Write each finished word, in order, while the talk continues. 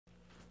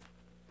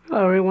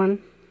Hello everyone,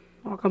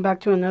 welcome back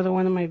to another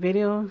one of my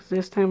videos.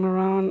 This time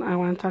around I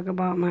want to talk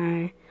about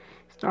my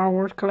Star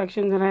Wars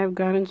collection that I've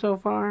gotten so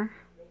far.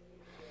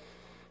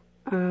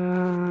 These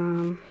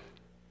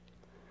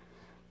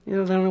are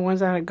the only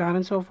ones that I've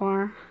gotten so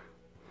far.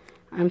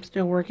 I'm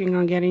still working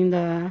on getting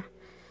the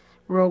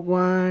Rogue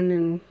One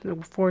and the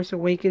Force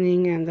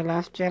Awakening and the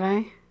Last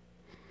Jedi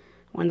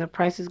when the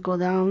prices go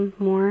down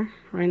more.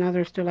 Right now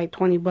they're still like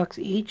 20 bucks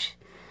each.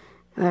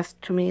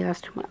 To me,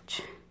 that's too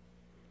much.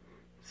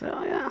 So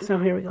yeah, so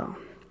here we go.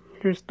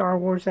 Here's Star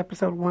Wars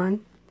Episode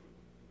 1.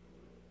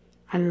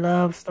 I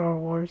love Star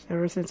Wars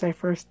ever since I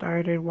first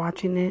started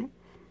watching it.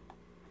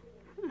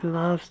 I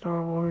love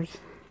Star Wars.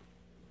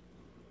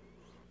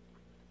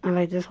 I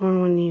like this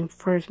one when you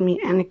first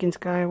meet Anakin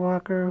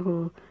Skywalker,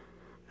 who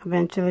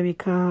eventually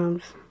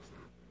becomes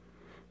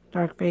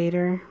Darth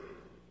Vader.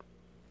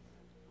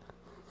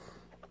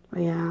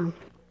 But yeah,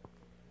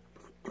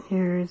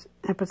 here's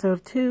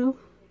Episode 2.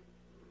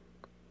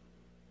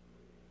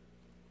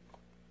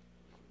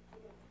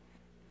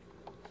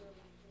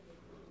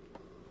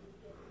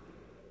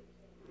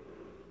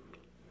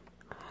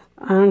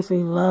 I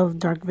honestly love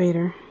Darth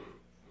Vader.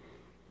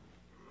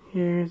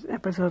 Here's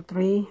Episode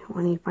 3,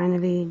 when he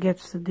finally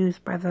gets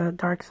seduced by the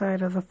dark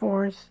side of the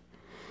Force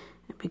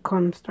and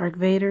becomes Darth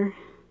Vader.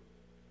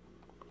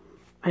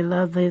 I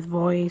love his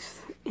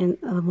voice in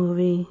the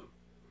movie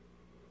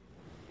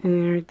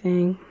and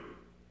everything.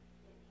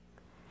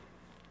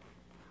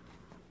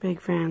 Big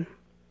fan.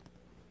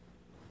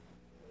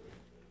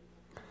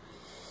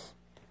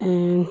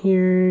 And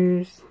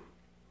here's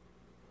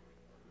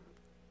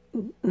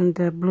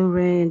the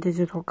Blu-ray and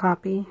digital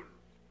copy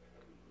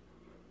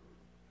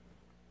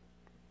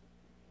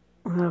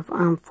of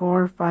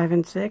 4, 5,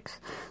 and 6.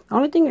 The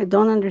only thing I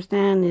don't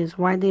understand is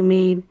why they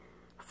made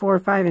 4,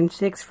 5, and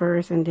 6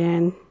 first, and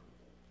then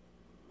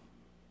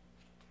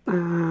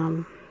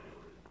then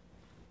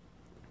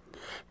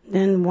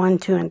 1,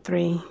 2, and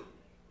 3.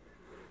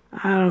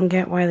 I don't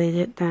get why they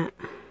did that,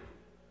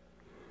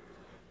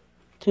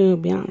 to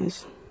be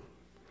honest.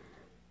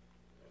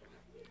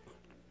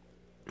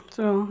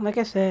 So, like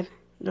I said,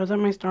 those are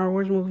my Star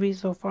Wars movies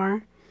so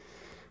far.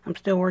 I'm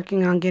still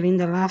working on getting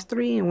the last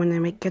 3, and when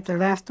I get the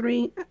last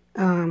 3,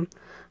 I'll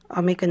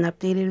make an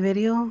updated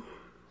video.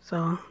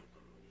 So,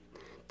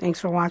 thanks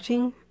for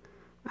watching.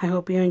 I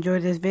hope you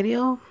enjoyed this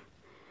video.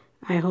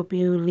 I hope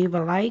you leave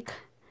a like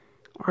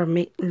or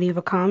leave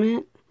a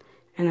comment,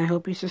 and I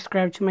hope you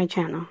subscribe to my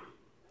channel.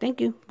 Thank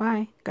you.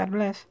 Bye. God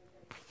bless.